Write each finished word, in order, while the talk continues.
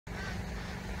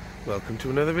Welcome to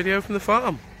another video from the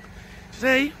farm.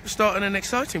 Today we're starting an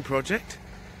exciting project.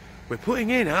 We're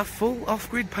putting in our full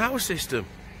off-grid power system.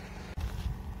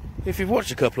 If you've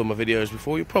watched a couple of my videos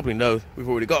before, you probably know we've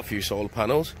already got a few solar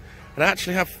panels, and I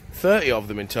actually have 30 of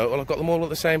them in total. I've got them all at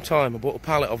the same time. I bought a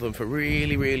pallet of them for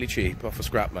really cheap off a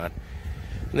scrap man,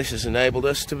 and this has enabled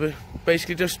us to be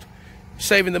basically just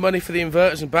saving the money for the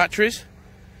inverters and batteries,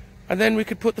 and then we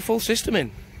could put the full system in.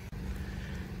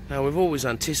 Now, we've always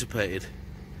anticipated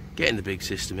getting the big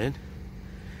system in,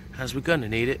 as we're going to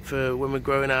need it for when we're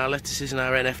growing our lettuces and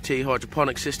our NFT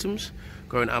hydroponic systems,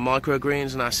 growing our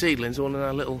microgreens and our seedlings all in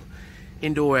our little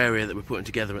indoor area that we're putting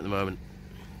together at the moment.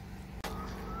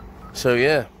 So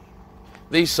yeah,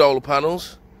 these solar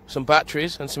panels, some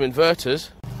batteries and some inverters,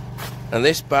 and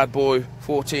this bad boy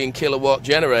 14 kilowatt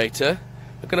generator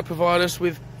are going to provide us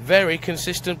with very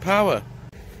consistent power.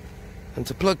 And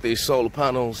to plug these solar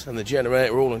panels and the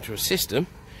generator all into a system,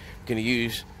 we're going to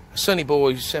use a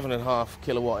sunyboy 7.5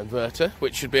 kilowatt inverter,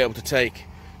 which should be able to take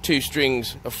 2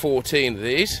 strings of 14 of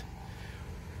these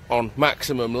on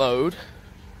maximum load,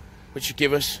 which should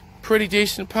give us pretty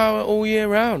decent power all year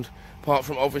round. Apart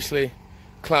from obviously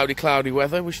cloudy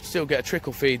weather, we should still get a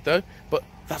trickle feed though, but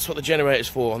that's what the generator's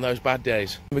for on those bad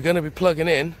days. We're going to be plugging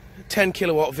in 10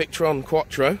 kilowatt Victron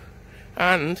Quattro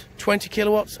and 20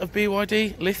 kilowatts of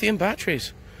BYD lithium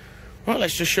batteries. Right,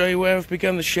 let's just show you where I've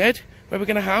begun the shed, where we're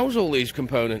going to house all these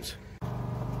components.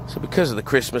 So because of the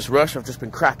Christmas rush, I've just been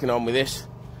cracking on with this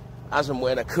as and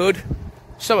when I could.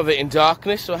 Some of it in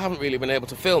darkness, so I haven't really been able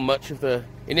to film much of the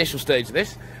initial stage of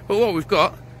this. But what we've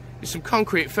got is some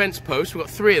concrete fence posts. We've got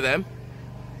 3 of them,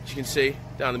 as you can see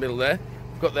down the middle there.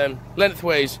 We've got them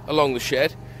lengthways along the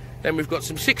shed. Then we've got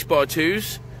some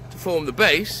 6x2s to form the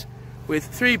base,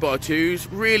 with 3x2s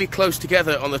really close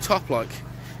together on the top, like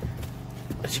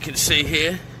as you can see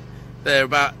here. They're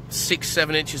about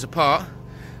 6-7 inches apart.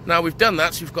 Now we've done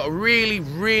that, so we've got a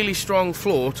really strong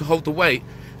floor to hold the weight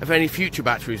of any future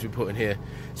batteries we put in here.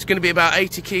 It's going to be about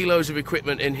 80 kilos of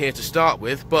equipment in here to start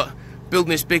with, but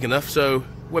building this big enough so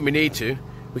when we need to,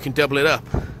 we can double it up.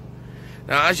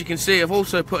 Now, as you can see, I've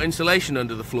also put insulation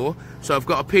under the floor, so I've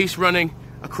got a piece running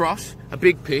across, a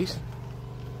big piece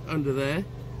under there,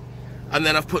 and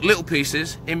then I've put little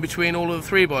pieces in between all of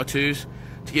the 3x2s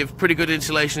to give pretty good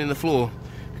insulation in the floor,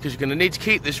 because you're going to need to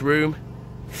keep this room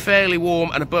fairly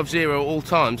warm and above zero at all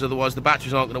times, otherwise the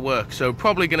batteries aren't going to work. So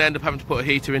probably going to end up having to put a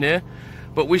heater in here,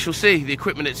 but we shall see. The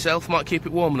equipment itself might keep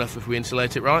it warm enough if we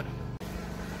insulate it right.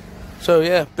 So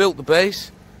yeah, built the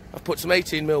base. I've put some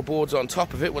 18mm boards on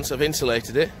top of it once I've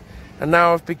insulated it, and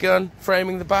now I've begun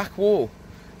framing the back wall.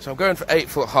 So I'm going for 8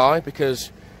 foot high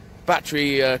because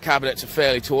battery cabinets are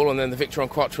fairly tall, and then the Victron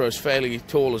Quattro is fairly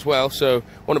tall as well, so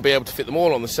I want to be able to fit them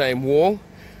all on the same wall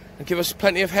and give us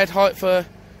plenty of head height for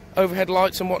overhead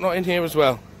lights and whatnot in here as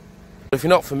well. If you're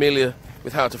not familiar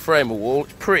with how to frame a wall,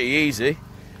 it's pretty easy.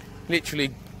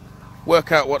 Literally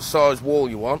work out what size wall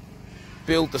you want,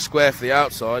 build the square for the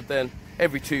outside, then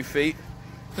every 2 feet,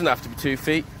 doesn't have to be 2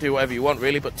 feet, do whatever you want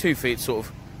really, but 2 feet sort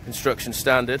of construction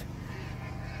standard,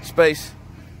 space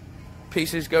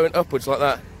pieces going upwards like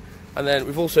that. And then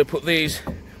we've also put these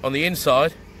on the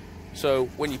inside, so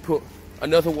when you put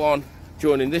another one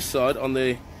joining this side on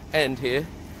the end here,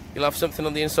 you'll have something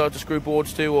on the inside to screw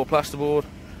boards to, or plasterboard,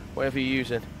 whatever you're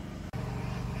using.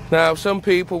 Now, some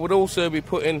people would also be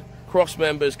putting cross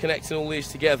members connecting all these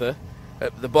together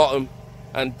at the bottom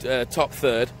and top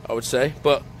third, I would say,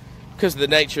 but because of the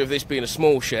nature of this being a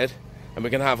small shed and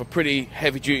we're going to have a pretty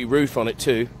heavy duty roof on it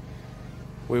too,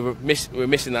 we're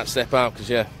missing that step out, because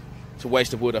yeah, it's a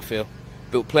waste of wood. I feel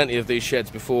built plenty of these sheds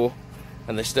before,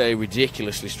 and they stay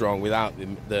ridiculously strong without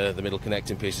the middle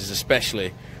connecting pieces,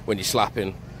 especially when you're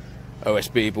slapping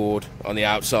OSB board on the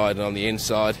outside and on the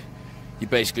inside. You're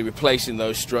basically replacing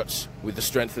those struts with the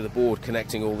strength of the board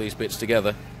connecting all these bits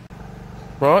together.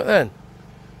 Right then,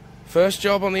 first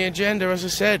job on the agenda, as I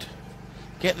said,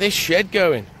 get this shed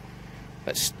going.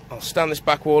 I'll stand this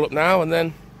back wall up now and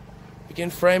then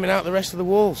begin framing out the rest of the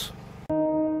walls.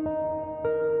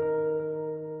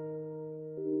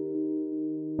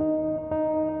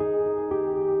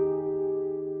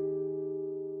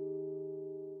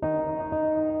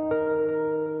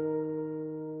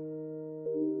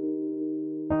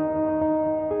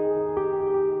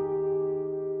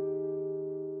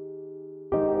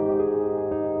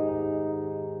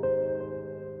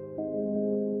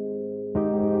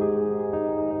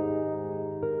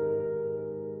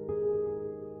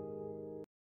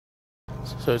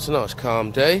 So it's a nice calm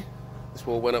day. This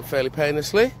wall went up fairly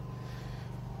painlessly.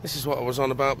 This is what I was on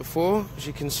about before. As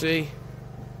you can see,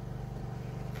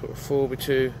 put a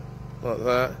 4x2 like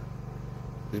that,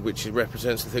 which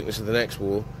represents the thickness of the next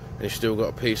wall, and you've still got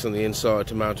a piece on the inside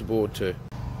to mount a board to.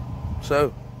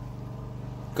 So,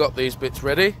 got these bits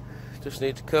ready. Just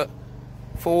need to cut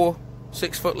 4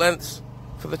 6-foot lengths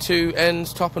for the 2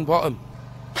 ends, top and bottom.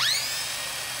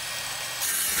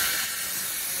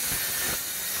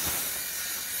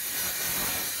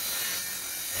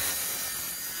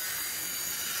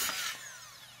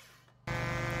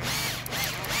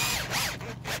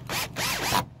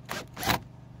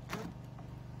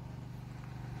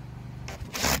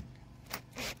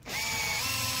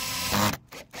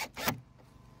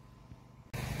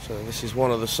 So this is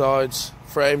one of the sides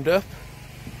framed up.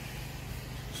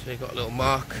 So you've got a little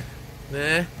mark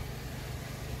there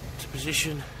to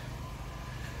position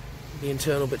the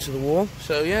internal bits of the wall.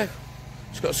 So yeah,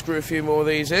 just got to screw a few more of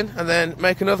these in and then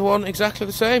make another one exactly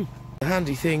the same. The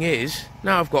handy thing is,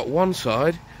 now I've got one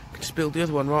side, I can just build the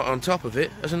other one right on top of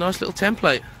it as a nice little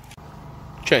template.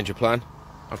 Change of plan,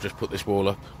 I've just put this wall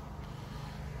up.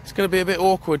 It's going to be a bit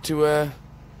awkward to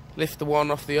lift the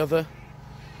one off the other.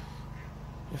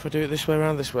 If I do it this way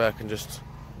around this way, I can just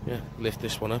lift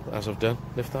this one up as I've done,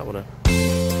 lift that one up.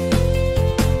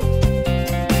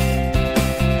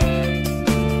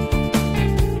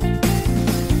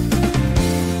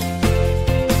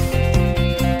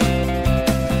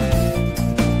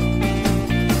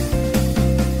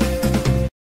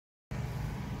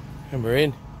 And we're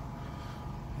in.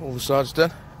 All the sides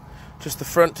done. Just the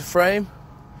front to frame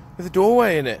with a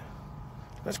doorway in it.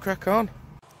 Let's crack on.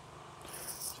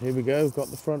 Here we go, we've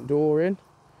got the front door in.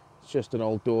 It's just an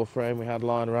old door frame we had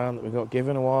lying around that we got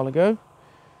given a while ago.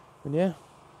 And yeah,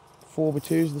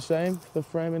 4x2's the same for the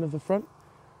framing of the front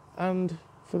and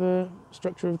for the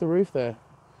structure of the roof there.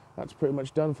 That's pretty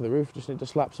much done for the roof. Just need to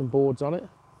slap some boards on it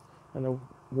and a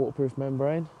waterproof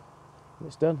membrane. And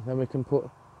it's done. Then we can put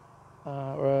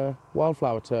our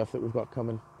wildflower turf that we've got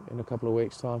coming in a couple of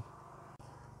weeks' time.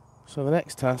 So the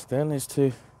next task then is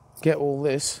to get all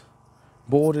this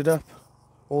boarded up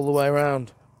all the way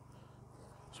around.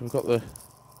 So we've got the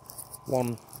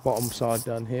one bottom side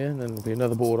done here, and then there'll be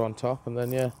another board on top, and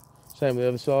then yeah, same with the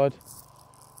other side.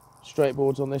 Straight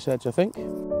boards on this edge, I think.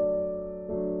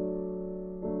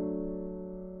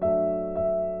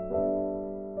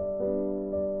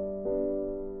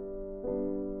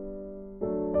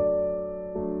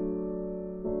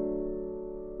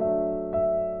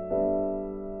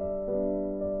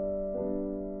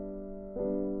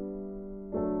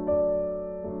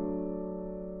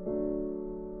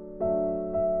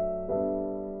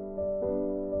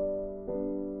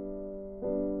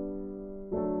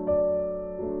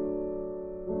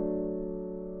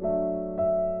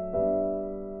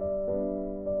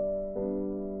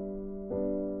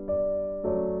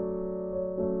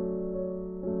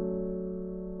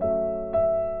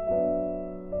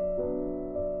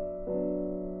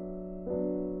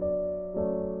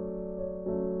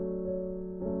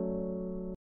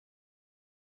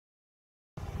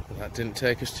 That didn't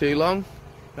take us too long.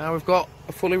 Now we've got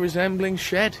a fully resembling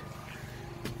shed.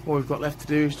 All we've got left to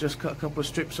do is just cut a couple of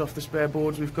strips off the spare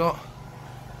boards we've got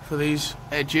for these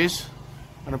edges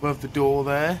and above the door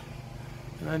there.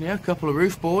 And then yeah, a couple of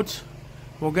roof boards.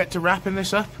 We'll get to wrapping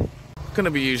this up. I'm going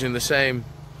to be using the same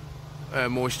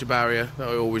moisture barrier that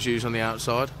I always use on the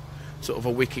outside. Sort of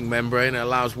a wicking membrane. It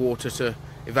allows water to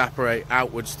evaporate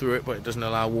outwards through it, but it doesn't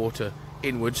allow water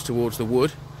inwards towards the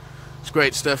wood. It's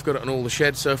great stuff, got it on all the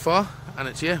sheds so far, and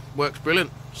it's, yeah, works brilliant.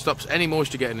 Stops any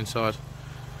moisture getting inside.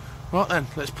 Right then,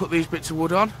 let's put these bits of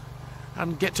wood on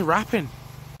and get to wrapping.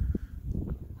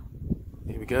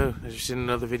 Here we go. As you've seen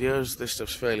in other videos, this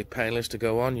stuff's fairly painless to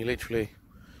go on. You literally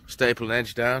staple an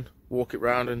edge down, walk it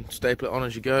round and staple it on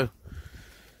as you go.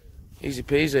 Easy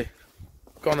peasy.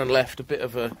 Gone and left a bit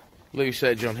of a loose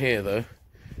edge on here though,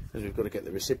 as we've got to get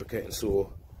the reciprocating saw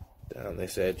down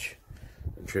this edge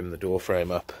and trim the door frame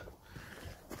up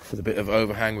for the bit of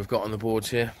overhang we've got on the boards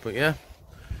here. But yeah,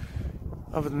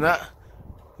 other than that,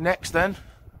 next then,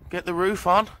 get the roof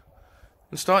on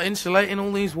and start insulating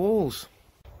all these walls.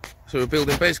 So we're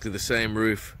building basically the same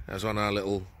roof as on our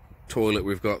little toilet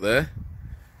we've got there.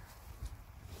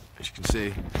 As you can see,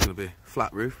 it's going to be a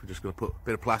flat roof. We're just going to put a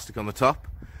bit of plastic on the top,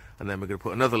 and then we're going to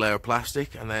put another layer of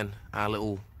plastic, and then our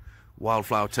little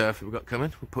wildflower turf that we've got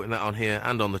coming, we're putting that on here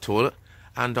and on the toilet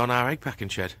and on our egg packing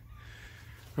shed.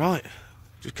 Right,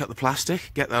 just cut the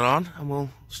plastic, get that on, and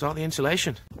we'll start the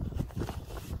insulation.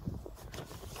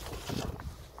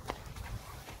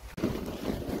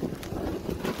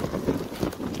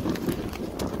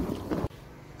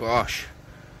 Bosh,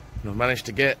 and I've managed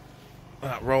to get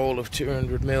that roll of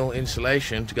 200mm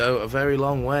insulation to go a very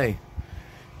long way,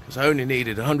 because I only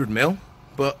needed 100mm,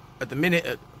 but at the minute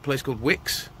at a place called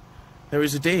Wicks there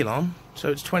is a deal on, so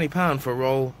it's £20 for a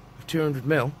roll of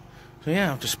 200mm. So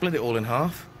yeah, I've just split it all in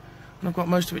half, and I've got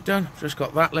most of it done. I've just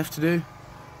got that left to do,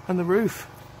 and the roof.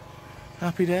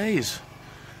 Happy days.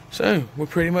 So we're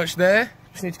pretty much there.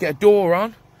 Just need to get a door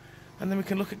on, and then we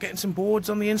can look at getting some boards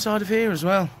on the inside of here as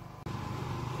well.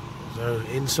 So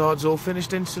inside's all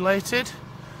finished insulated.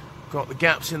 Got the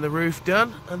gaps in the roof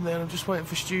done, and then I'm just waiting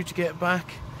for Stu to get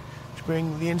back to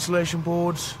bring the insulation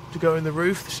boards to go in the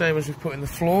roof, the same as we've put in the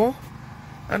floor,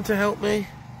 and to help me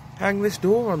hang this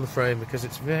door on the frame because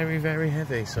it's very, very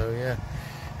heavy. So yeah,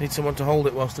 need someone to hold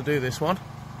it whilst I do this one.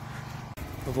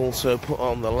 I've also put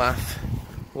on the lath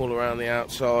all around the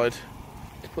outside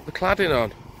to put the cladding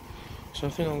on. So I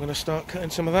think I'm going to start cutting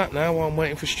some of that now while I'm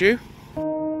waiting for Stu.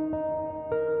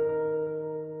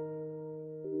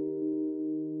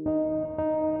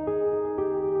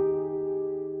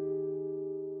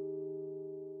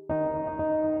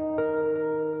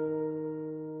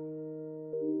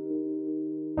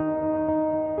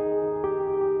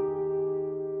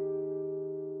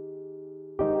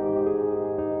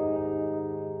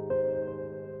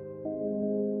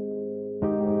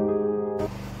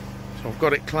 So I've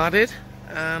got it cladded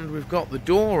and we've got the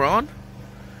door on,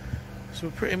 so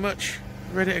we're pretty much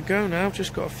ready to go now.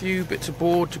 Just got a few bits of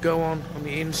board to go on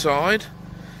the inside,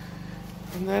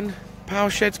 and then power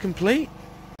shed's complete.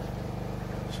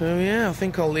 So yeah, I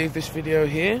think I'll leave this video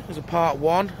here as a part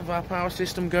 1 of our power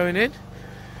system going in.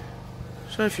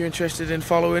 So if you're interested in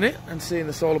following it and seeing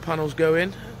the solar panels go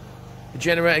in, the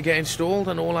generator get installed,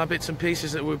 and all our bits and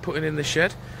pieces that we're putting in the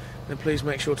shed, then please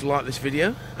make sure to like this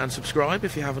video and subscribe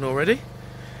if you haven't already.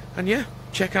 And yeah,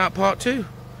 check out part 2.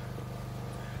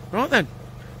 Right then,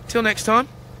 till next time,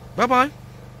 bye bye.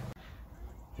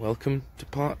 Welcome to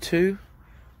part 2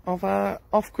 of our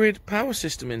off-grid power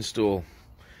system install.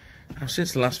 Now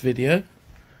since the last video,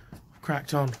 I've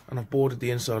cracked on and I've boarded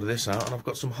the inside of this out, and I've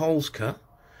got some holes cut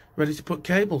ready to put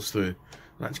cables through. And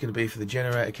that's going to be for the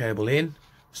generator cable in,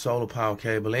 solar power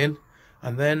cable in,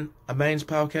 and then a mains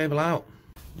power cable out.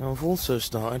 Now I've also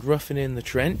started roughing in the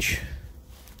trench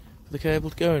for the cable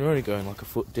to go in. We're only going like a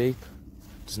foot deep,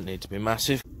 doesn't need to be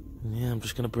massive. And yeah, I'm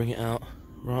just going to bring it out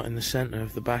right in the centre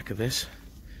of the back of this,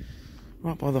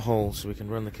 right by the hole, so we can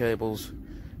run the cables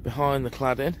behind the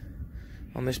cladding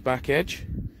on this back edge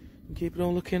and keep it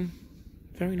all looking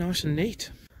very nice and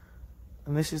neat.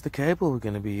 And this is the cable we're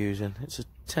going to be using. It's a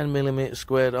 10mm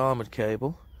squared armoured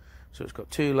cable, so it's got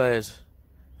 2 layers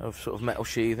of sort of metal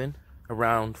sheathing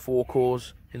around 4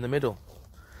 cores in the middle,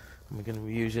 and we're going to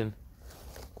be using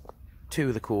 2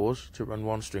 of the cores to run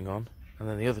 1 string on, and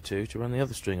then the other 2 to run the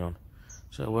other string on.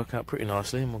 So it'll work out pretty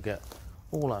nicely, and we'll get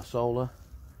all our solar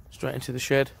straight into the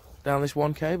shed down this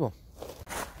one cable.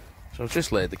 So I've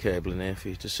just laid the cable in here for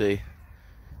you to see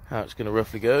how it's going to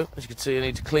roughly go. As you can see, I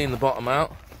need to clean the bottom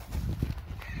out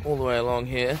all the way along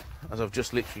here, as I've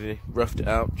just literally roughed it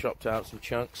out, chopped out some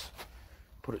chunks,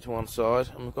 put it to one side,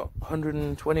 and we've got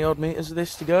 120 odd metres of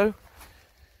this to go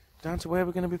down to where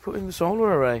we're going to be putting the solar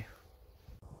array.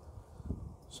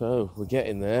 So we're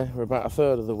getting there. We're about a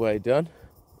third of the way done.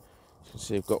 You can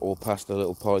see I've got all past the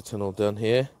little pie tunnel done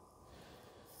here.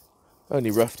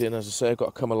 Only roughed in, as I say. I've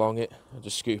got to come along it and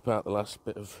just scoop out the last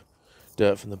bit of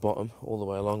dirt from the bottom all the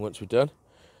way along once we're done.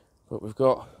 But we've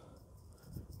got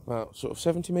about sort of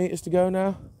 70 metres to go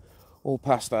now, all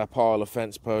past our pile of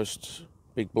fence posts,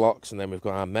 big blocks, and then we've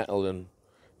got our metal and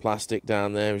plastic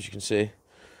down there. As you can see,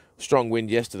 strong wind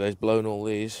yesterday's blown all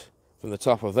these from the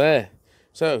top of there.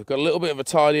 So we've got a little bit of a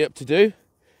tidy up to do,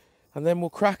 and then we'll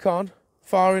crack on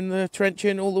firing the trench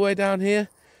in all the way down here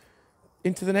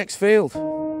into the next field.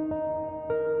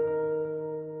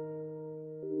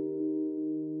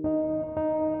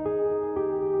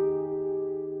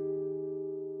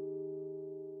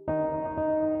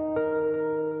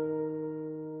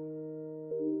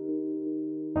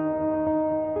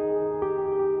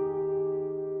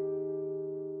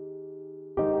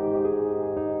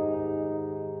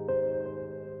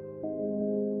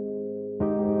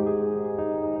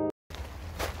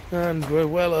 And we're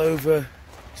well over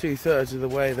 2/3 of the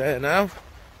way there now.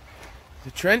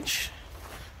 The trench,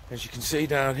 as you can see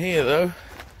down here though,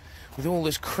 with all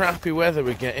this crappy weather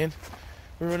we're getting,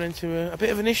 we're running into a bit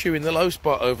of an issue in the low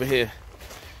spot over here.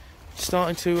 It's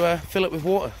starting to fill up with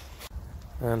water.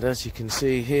 And as you can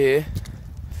see here,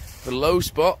 the low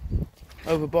spot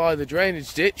over by the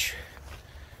drainage ditch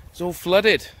is all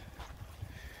flooded.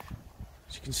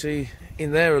 As you can see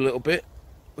in there a little bit,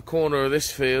 the corner of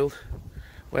this field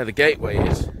where the gateway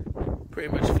is pretty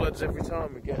much floods every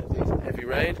time we get heavy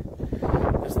rain.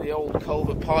 There's the old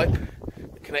culvert pipe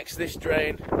that connects this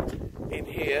drain in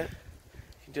here.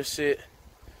 You can just see it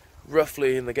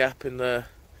roughly in the gap in the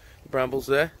brambles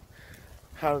there.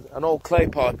 had an old clay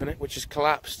pipe in it which has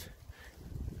collapsed.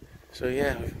 So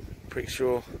yeah, I'm pretty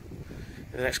sure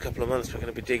in the next couple of months we're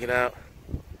going to be digging out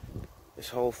this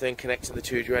whole thing, connecting the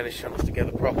two drainage channels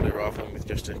together properly rather than with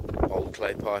just an old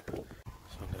clay pipe. So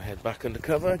I'm going to head back under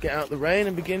cover, get out the rain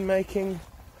and begin making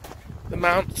the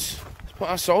mounts to put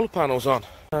our solar panels on.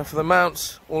 For the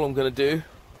mounts, all I'm going to do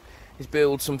is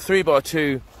build some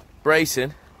 3x2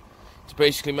 bracing to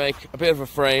basically make a bit of a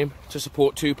frame to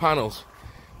support 2 panels.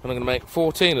 And I'm going to make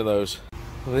 14 of those.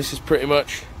 And this is pretty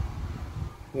much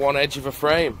one edge of a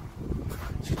frame.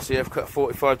 As you can see, I've cut a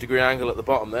 45-degree angle at the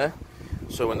bottom there.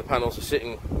 So when the panels are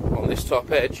sitting on this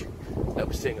top edge, they'll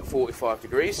be sitting at 45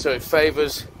 degrees. So it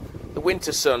favours the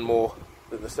winter sun more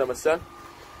than the summer sun.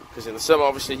 Because in the summer,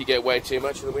 obviously, you get way too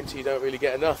much. In the winter, you don't really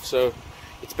get enough. So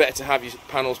it's better to have your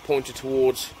panels pointed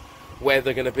towards where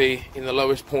they're going to be in the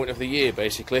lowest point of the year,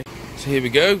 basically. So here we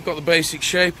go. We've got the basic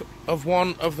shape of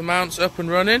one of the mounts up and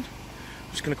running.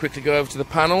 I'm just going to quickly go over to the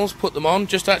panels, put them on,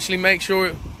 just to actually make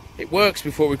sure it works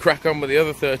before we crack on with the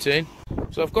other 13.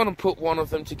 So I've gone and put one of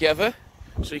them together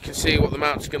so you can see what the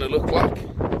mount's going to look like.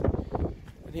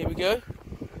 And here we go.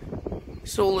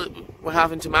 It's all that we're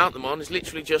having to mount them on is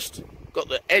literally just got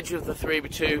the edge of the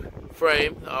 3x2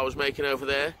 frame that I was making over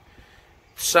there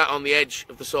sat on the edge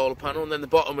of the solar panel, and then the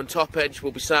bottom and top edge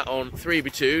will be sat on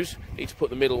 3x2s. Need to put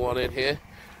the middle one in here,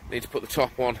 need to put the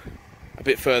top one a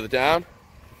bit further down,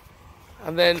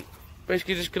 and then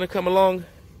basically just going to come along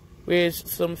with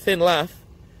some thin lath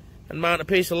and mount a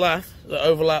piece of lath that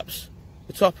overlaps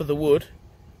the top of the wood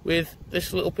with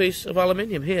this little piece of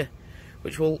aluminium here,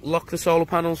 which will lock the solar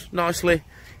panels nicely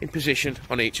in position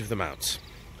on each of the mounts.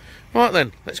 Right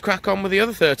then, let's crack on with the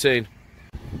other 13.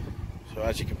 So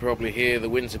as you can probably hear, the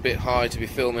wind's a bit high to be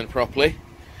filming properly.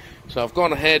 So I've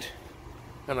gone ahead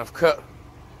and I've cut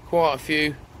quite a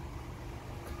few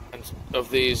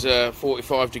of these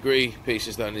 45-degree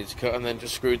pieces that I need to cut, and then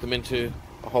just screwed them into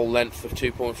a whole length of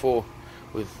 2.4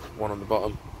 with one on the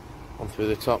bottom, one through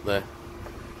the top there.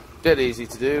 Dead easy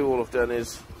to do. All I've done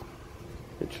is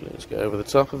literally, let's go over the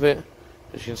top of it.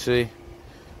 As you can see,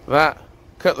 that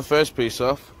cut the first piece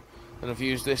off, and I've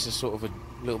used this as sort of a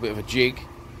little bit of a jig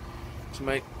to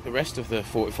make the rest of the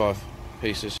 45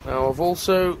 pieces. Now I've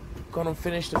also gone and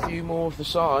finished a few more of the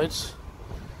sides,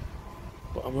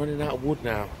 but I'm running out of wood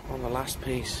now on the last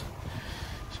piece.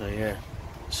 So yeah,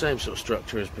 same sort of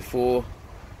structure as before,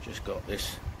 just got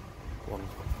this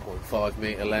 1.5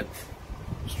 metre length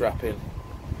strapping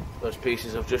those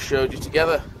pieces I've just showed you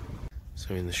together.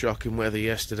 So in the shocking weather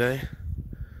yesterday,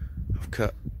 I've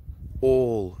cut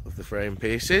all of the frame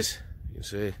pieces. You can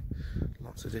see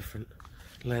lots of different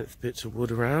length bits of wood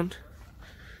around,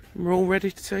 and we're all ready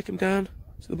to take them down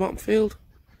to the bottom field,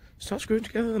 start screwing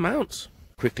together the mounts.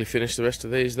 Quickly finish the rest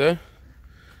of these though.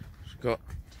 Just got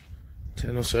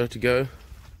 10 or so to go.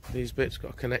 These bits,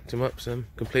 got to connect them up so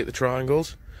complete the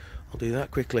triangles. I'll do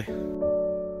that quickly.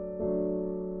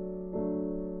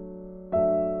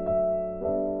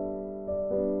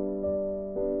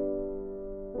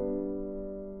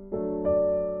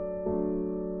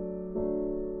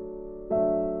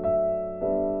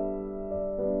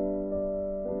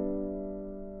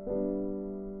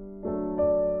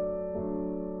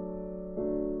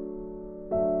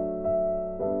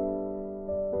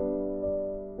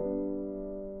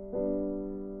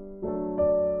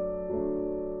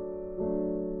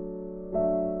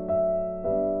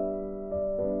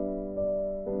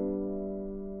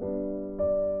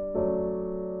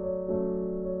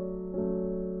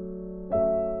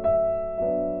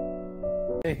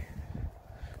 So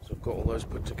I've got all those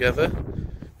put together.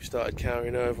 We started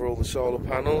carrying over all the solar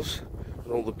panels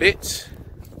and all the bits.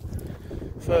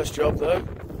 First job though,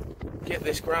 get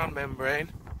this ground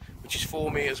membrane, which is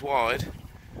 4 meters wide,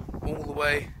 all the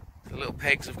way to the little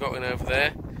pegs I've got in over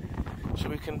there, so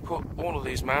we can put all of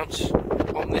these mounts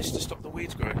on this to stop the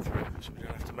weeds growing through, so we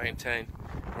don't have to maintain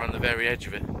around the very edge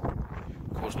of it,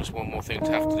 causing us one more thing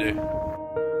to have to do.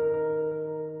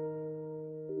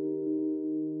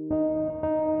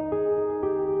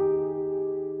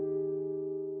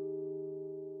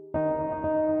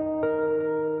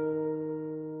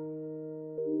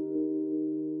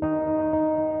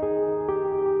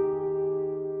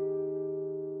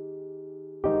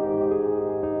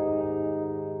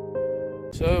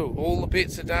 So all the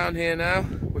bits are down here now.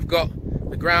 We've got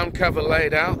the ground cover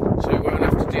laid out, so we won't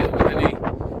have to deal with any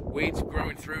weeds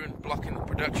growing through and blocking the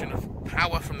production of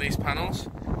power from these panels.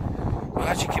 But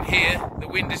as you can hear, the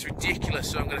wind is ridiculous,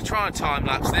 so I'm going to try and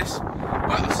time-lapse this.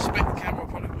 But I suspect the camera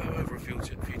will probably blow over a few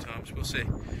times, we'll see.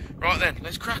 Right then,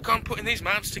 let's crack on putting these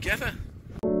mounts together.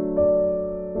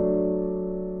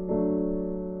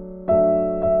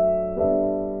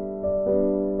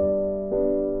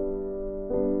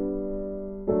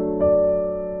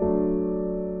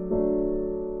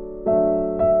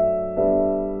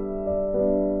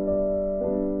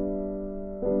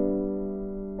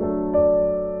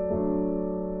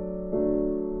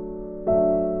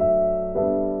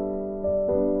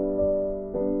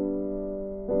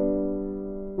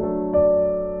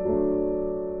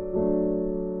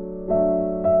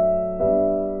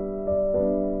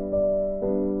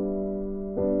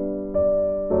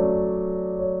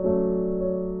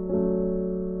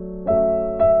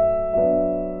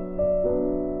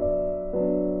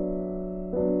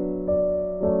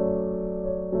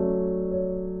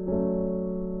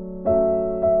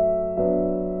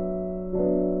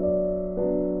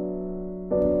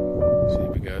 So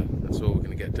here we go, that's all we're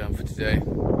going to get done for today.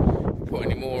 Put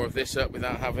any more of this up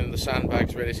without having the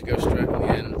sandbags ready to go straight on the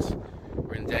ends,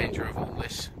 we're in danger of all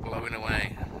this blowing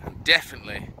away. And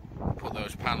definitely put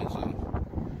those panels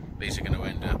on. These are going to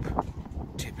end up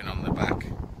tipping on the back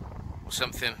or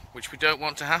something, which we don't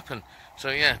want to happen.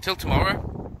 So yeah, till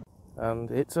tomorrow. And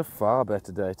it's a far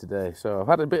better day today. So I've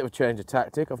had a bit of a change of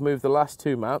tactic. I've moved the last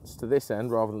two mounts to this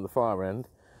end rather than the far end,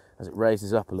 as it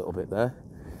raises up a little bit there.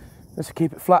 Just to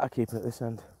keep it flat, I keep it at this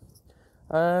end.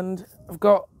 And I've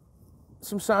got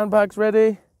some sandbags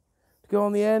ready to go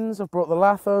on the ends. I've brought the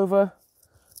lath over.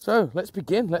 So let's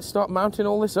begin. Let's start mounting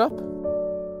all this up.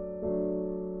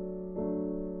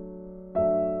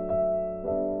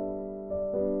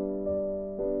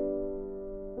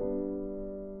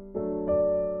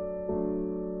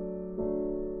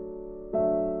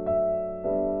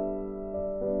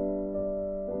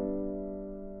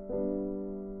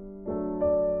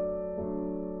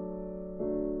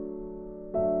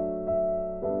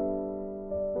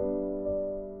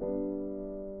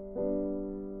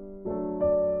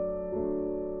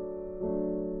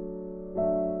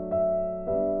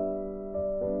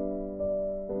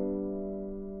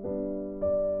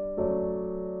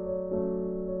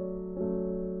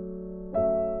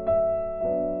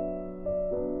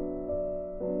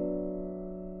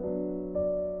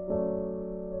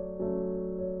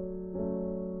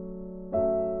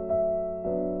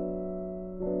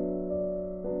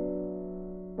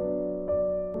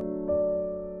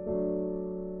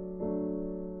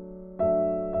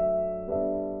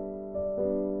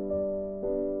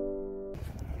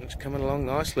 Coming along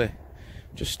nicely.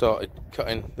 Just started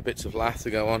cutting the bits of lath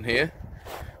to go on here.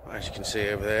 As you can see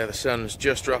over there, the sun's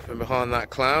just dropping behind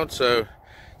that cloud, so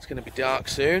it's going to be dark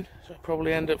soon. So I'll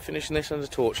probably end up finishing this under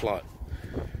torchlight.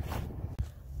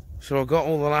 So I got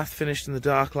all the lath finished in the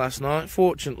dark last night.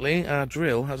 Fortunately, our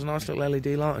drill has a nice little LED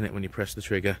light in it when you press the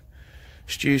trigger.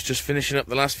 Stu's just finishing up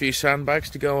the last few sandbags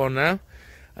to go on now,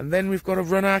 and then we've got to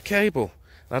run our cable.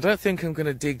 Now, I don't think I'm going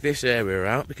to dig this area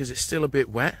out because it's still a bit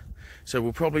wet. So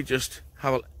we'll probably just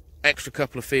have an extra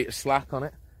couple of feet of slack on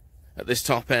it at this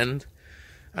top end,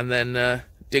 and then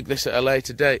dig this at a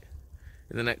later date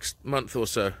in the next month or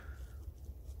so.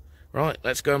 Right,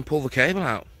 let's go and pull the cable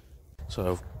out. So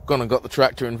I've gone and got the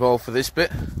tractor involved for this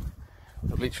bit.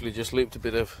 I've literally just looped a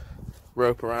bit of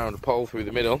rope around a pole through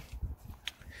the middle,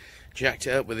 jacked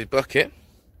it up with a bucket.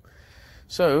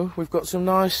 So we've got some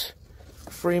nice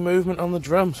free movement on the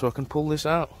drum so I can pull this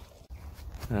out.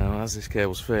 Now, as this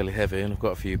cable's fairly heavy and I've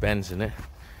got a few bends in it,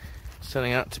 it's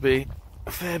turning out to be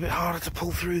a fair bit harder to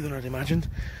pull through than I'd imagined.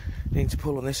 Need to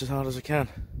pull on this as hard as I can.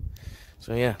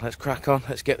 So yeah, let's crack on,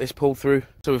 let's get this pulled through.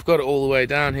 So we've got it all the way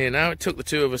down here now. It took the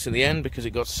two of us in the end because it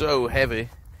got so heavy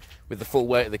with the full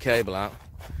weight of the cable out.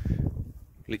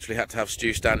 Literally had to have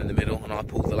Stu stand in the middle and I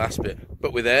pulled the last bit.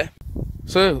 But we're there.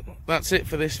 So that's it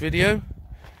for this video.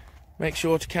 Make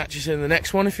sure to catch us in the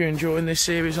next one if you're enjoying this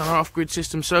series on our off-grid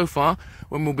system so far,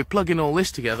 when we'll be plugging all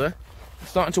this together,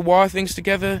 starting to wire things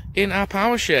together in our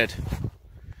power shed.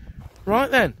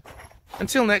 Right then,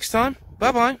 until next time,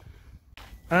 bye-bye.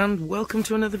 And welcome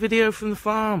to another video from the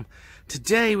farm.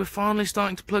 Today we're finally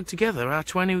starting to plug together our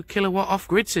 20 kilowatt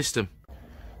off-grid system.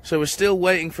 So we're still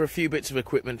waiting for a few bits of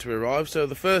equipment to arrive, so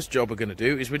the first job we're going to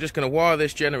do is we're just going to wire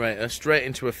this generator straight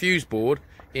into a fuse board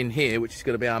in here, which is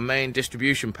going to be our main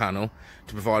distribution panel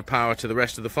to provide power to the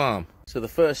rest of the farm. So the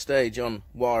first stage on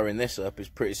wiring this up is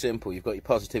pretty simple. You've got your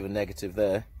positive and negative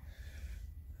there,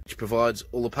 which provides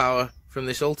all the power from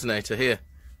this alternator here.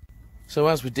 So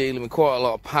as we're dealing with quite a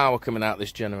lot of power coming out of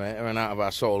this generator and out of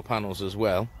our solar panels as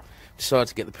well, I decided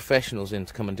to get the professionals in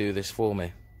to come and do this for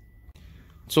me.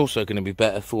 It's also going to be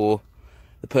better for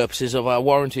the purposes of our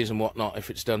warranties and whatnot if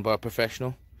it's done by a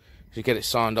professional. You get it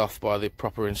signed off by the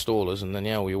proper installers, and then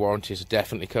yeah, all your warranties are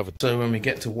definitely covered. So when we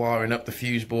get to wiring up the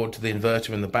fuse board to the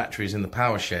inverter and the batteries in the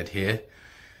power shed here,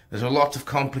 there's a lot of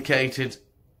complicated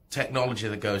technology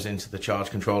that goes into the charge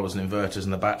controllers and inverters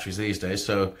and the batteries these days.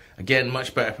 So again,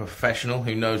 much better for a professional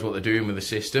who knows what they're doing with the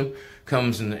system,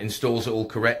 comes and installs it all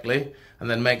correctly, and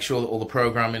then makes sure that all the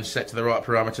programming is set to the right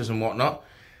parameters and whatnot.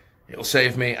 It'll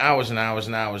save me hours and hours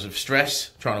and hours of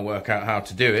stress trying to work out how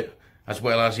to do it, as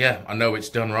well as, yeah, I know it's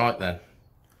done right then.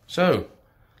 So,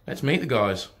 let's meet the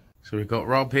guys. So we've got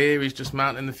Rob here, he's just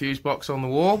mounting the fuse box on the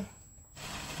wall.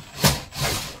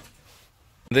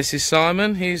 This is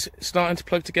Simon, he's starting to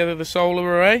plug together the solar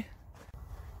array.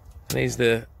 And he's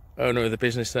the owner of the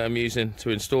business that I'm using to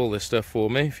install this stuff for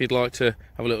me. If you'd like to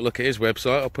have a little look at his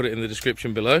website, I'll put it in the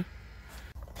description below.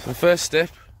 So the first step,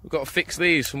 we've got to fix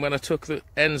these from when I took the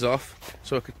ends off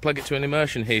so I could plug it to an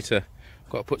immersion heater. I've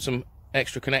got to put some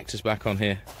extra connectors back on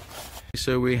here.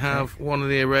 So we have one of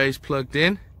the arrays plugged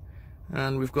in,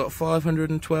 and we've got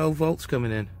 512 volts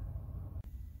coming in.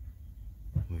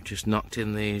 We've just knocked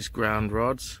in these ground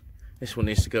rods. This one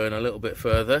needs to go in a little bit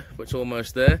further, but it's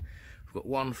almost there. We've got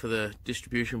one for the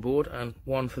distribution board and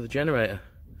one for the generator.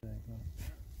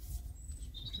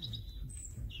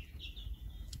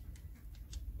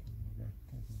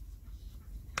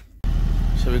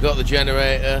 So we've got the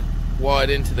generator wired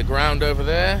into the ground over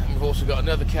there, and we've also got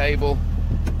another cable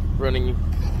running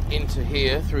into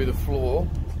here through the floor.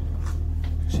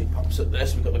 So it pops up there,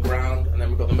 so we've got the ground, and then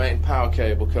we've got the main power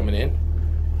cable coming in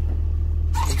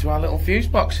into our little fuse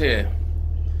box here.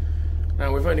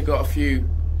 Now we've only got a few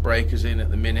breakers in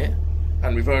at the minute,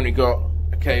 and we've only got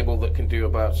a cable that can do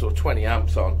about sort of 20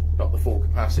 amps on, not the full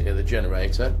capacity of the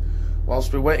generator,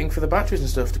 whilst we're waiting for the batteries and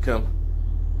stuff to come.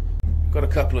 Got a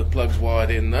couple of plugs wired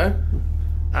in though,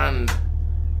 and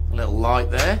a little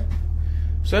light there.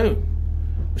 So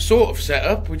we're sort of set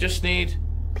up. We just need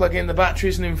plug in the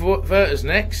batteries and inverters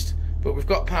next, but we've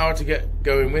got power to get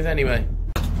going with anyway.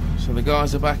 So the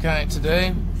guys are back at it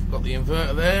today. We've got the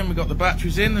inverter there and we've got the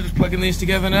batteries in. They're just plugging these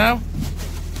together now.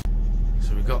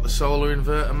 So we've got the solar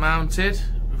inverter mounted,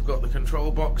 we've got the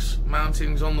control box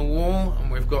mountings on the wall,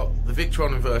 and we've got the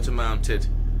Victron inverter mounted.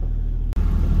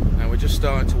 Now we're just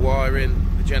starting to wire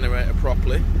in the generator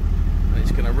properly, and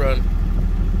it's going to run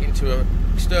into an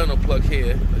external plug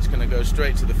here that's going to go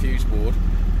straight to the fuse board.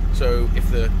 So if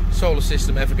the solar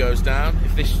system ever goes down,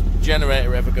 if this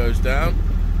generator ever goes down,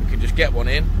 we can just get one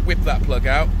in, whip that plug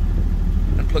out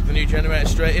and plug the new generator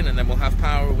straight in, and then we'll have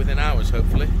power within hours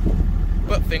hopefully.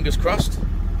 But fingers crossed,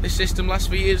 this system lasts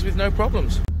for years with no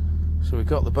problems. So we've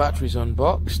got the batteries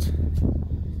unboxed.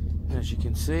 As you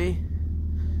can see,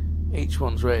 each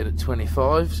one's rated at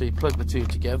 25, so you plug the two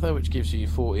together, which gives you a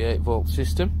 48 volt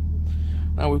system.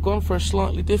 Now we've gone for a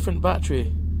slightly different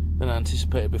battery than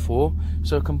anticipated before,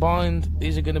 so combined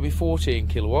these are going to be 14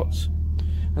 kilowatts,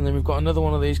 and then we've got another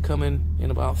one of these coming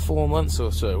in about 4 months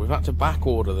or so. We've had to back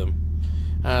order them,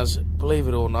 as believe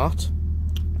it or not,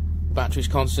 batteries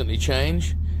constantly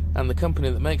change, and the company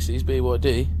that makes these,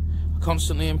 BYD, are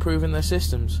constantly improving their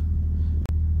systems.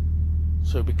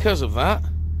 So because of that,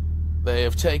 they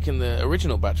have taken the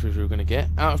original batteries we were going to get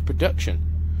out of production,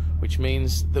 which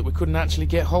means that we couldn't actually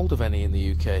get hold of any in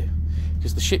the UK,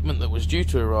 because the shipment that was due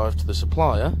to arrive to the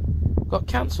supplier got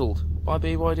cancelled by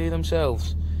BYD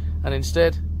themselves, and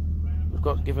instead we've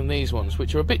got given these ones,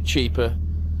 which are a bit cheaper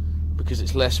because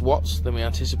it's less watts than we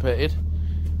anticipated,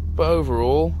 but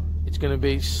overall it's going to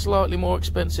be slightly more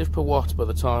expensive per watt by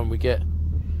the time we get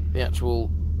the actual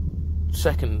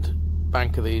second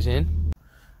bank of these in.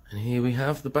 And here we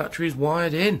have the batteries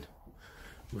wired in.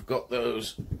 We've got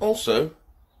those also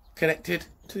connected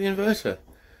to the inverter.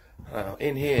 Now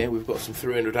in here we've got some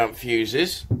 300 amp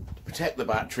fuses to protect the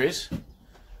batteries,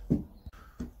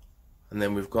 and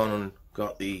then we've gone and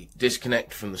got the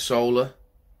disconnect from the solar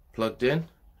plugged in,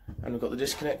 and we've got the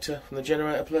disconnector from the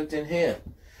generator plugged in here.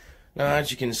 Now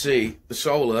as you can see, the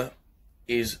solar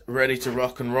is ready to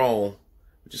rock and roll.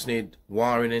 We just need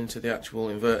wiring into the actual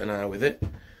inverter now with it.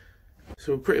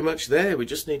 So we're pretty much there. We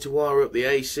just need to wire up the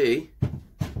AC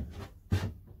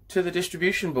to the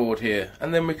distribution board here,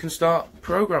 and then we can start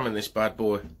programming this bad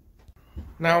boy.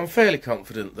 Now I'm fairly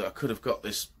confident that I could have got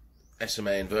this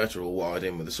SMA inverter all wired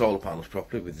in with the solar panels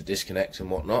properly, with the disconnects and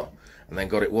whatnot, and then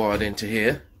got it wired into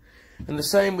here. And the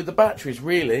same with the batteries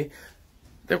really.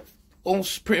 They're all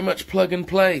pretty much plug and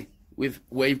play with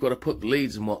where you've got to put the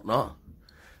leads and whatnot.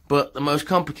 But the most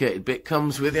complicated bit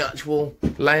comes with the actual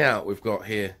layout we've got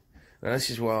here. Now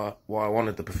this is why I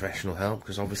wanted the professional help,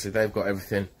 because obviously they've got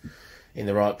everything in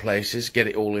the right places, get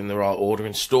it all in the right order,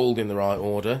 installed in the right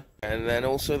order. And then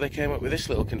also they came up with this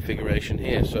little configuration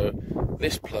here. So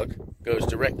this plug goes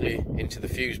directly into the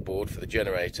fuse board for the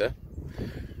generator,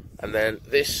 and then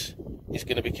this is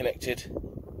going to be connected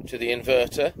to the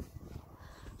inverter.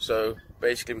 So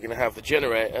basically we're going to have the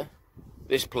generator,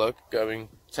 this plug going,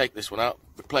 take this one out,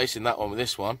 replacing that one with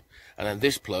this one, and then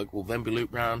this plug will then be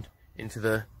looped round into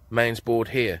the mains board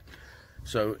here.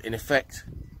 So in effect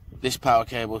this power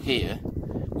cable here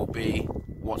will be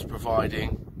what's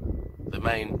providing the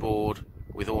main board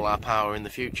with all our power in the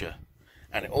future.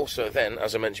 And it also then,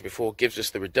 as I mentioned before, gives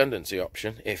us the redundancy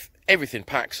option. If everything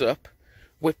packs up,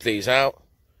 whip these out,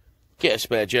 get a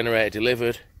spare generator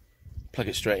delivered, plug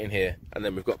it straight in here, and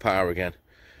then we've got power again.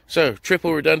 So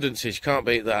triple redundancies, can't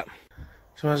beat that.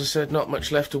 So as I said, not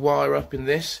much left to wire up in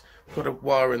this. We've got to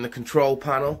wire in the control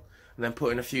panel and then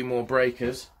put in a few more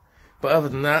breakers. But other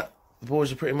than that, the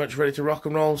boys are pretty much ready to rock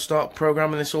and roll, start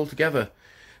programming this all together.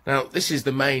 Now, this is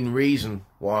the main reason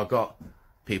why I got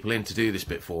people in to do this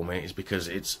bit for me, is because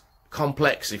it's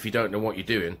complex if you don't know what you're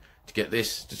doing, to get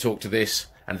this to talk to this,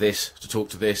 and this to talk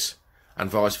to this, and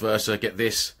vice versa. Get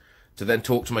this to then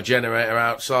talk to my generator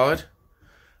outside,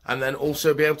 and then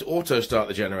also be able to auto start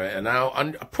the generator. Now,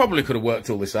 I probably could have worked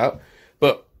all this out,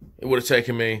 but it would have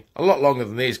taken me a lot longer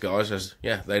than these guys, as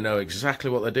yeah, they know exactly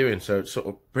what they're doing, so it's sort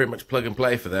of pretty much plug and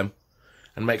play for them,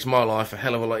 and makes my life a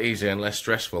hell of a lot easier and less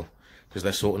stressful, because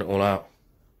they're sorting it all out.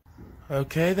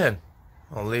 Okay then,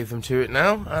 I'll leave them to it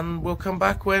now, and we'll come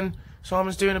back when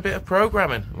Simon's doing a bit of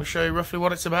programming. We'll show you roughly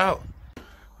what it's about.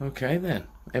 Okay then,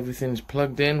 everything's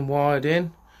plugged in, wired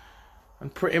in,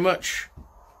 and pretty much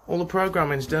all the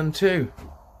programming's done too.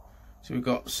 So we've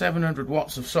got 700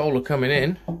 watts of solar coming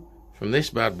in from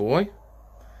this bad boy,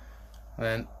 and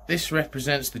then this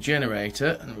represents the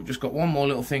generator, and we've just got one more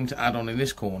little thing to add on in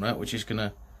this corner, which is going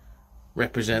to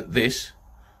represent this.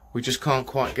 We just can't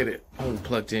quite get it all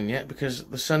plugged in yet because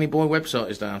the sunyboy website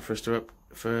is down for us to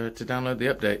download the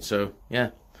update. So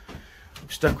yeah, I'm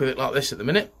stuck with it like this at the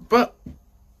minute, but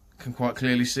can quite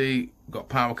clearly see we've got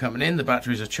power coming in, the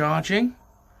batteries are charging,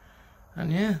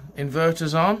 and yeah,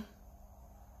 inverter's on,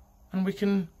 and we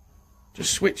can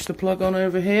just switch the plug on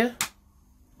over here,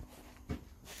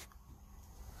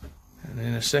 and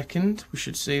in a second we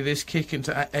should see this kick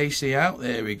into AC out.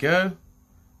 There we go.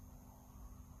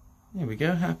 There we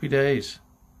go, happy days.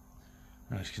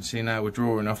 As you can see now, we're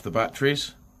drawing off the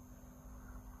batteries.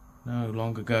 No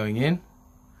longer going in.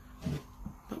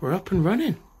 But we're up and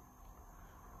running.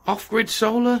 Off-grid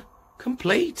solar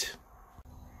complete.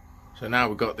 So now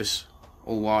we've got this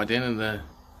all wired in, and the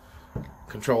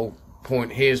control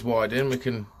point here is wired in. We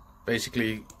can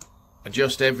basically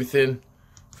adjust everything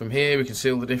from here. We can see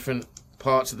all the different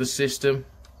parts of the system.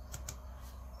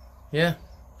 Yeah.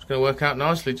 It's going to work out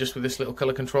nicely just with this little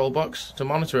colour control box to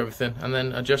monitor everything and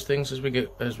then adjust things as we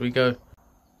go.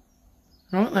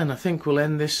 Right then, I think we'll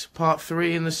end this part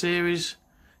 3 in the series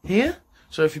here.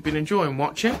 So if you've been enjoying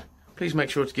watching, please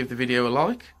make sure to give the video a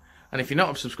like, and if you're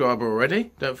not a subscriber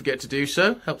already, don't forget to do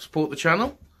so. Help support the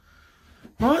channel.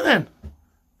 Right then,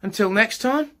 until next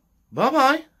time, bye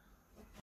bye.